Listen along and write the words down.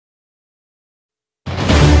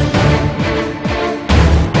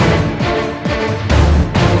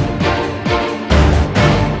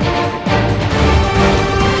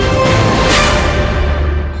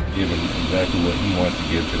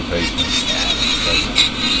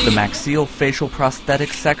The Maxillofacial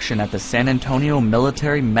Prosthetics section at the San Antonio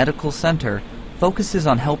Military Medical Center focuses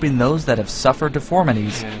on helping those that have suffered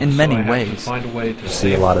deformities in many ways. You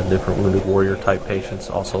see a lot of different wounded warrior type patients,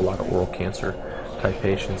 also a lot of oral cancer type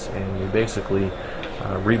patients, and we basically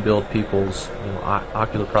rebuild people's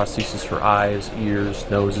ocular prosthesis for eyes, ears,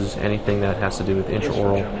 noses, anything that has to do with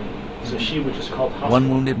intraoral. One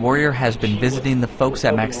wounded warrior has been visiting the folks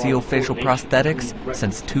at Maxillofacial Prosthetics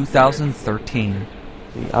since 2013.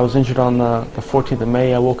 I was injured on the 14th of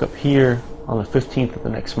May. I woke up here on the 15th of the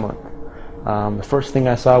next month. The first thing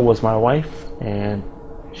I saw was my wife, and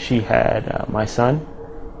she had my son.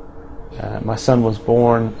 My son was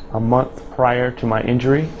born a month prior to my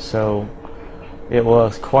injury, so it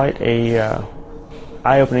was quite a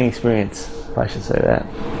eye-opening experience, if I should say that.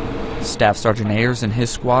 Staff Sergeant Ayers and his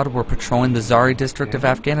squad were patrolling the Zari district of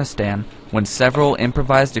Afghanistan when several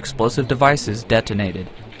improvised explosive devices detonated.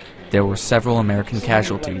 There were several American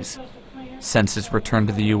casualties. Since his return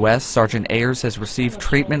to the U.S., Sergeant Ayers has received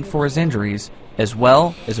treatment for his injuries, as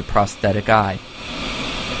well as a prosthetic eye.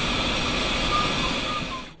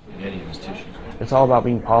 It's all about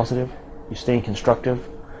being positive, you're staying constructive,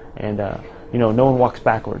 and no one walks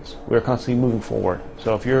backwards. We're constantly moving forward.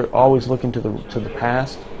 So if you're always looking to the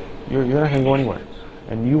past, you're not going to go anywhere.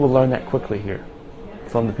 And you will learn that quickly here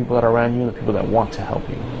from the people that are around you and the people that want to help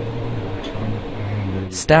you.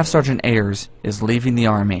 Staff Sergeant Ayers is leaving the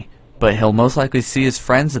Army, but he'll most likely see his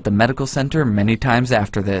friends at the medical center many times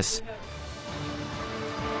after this.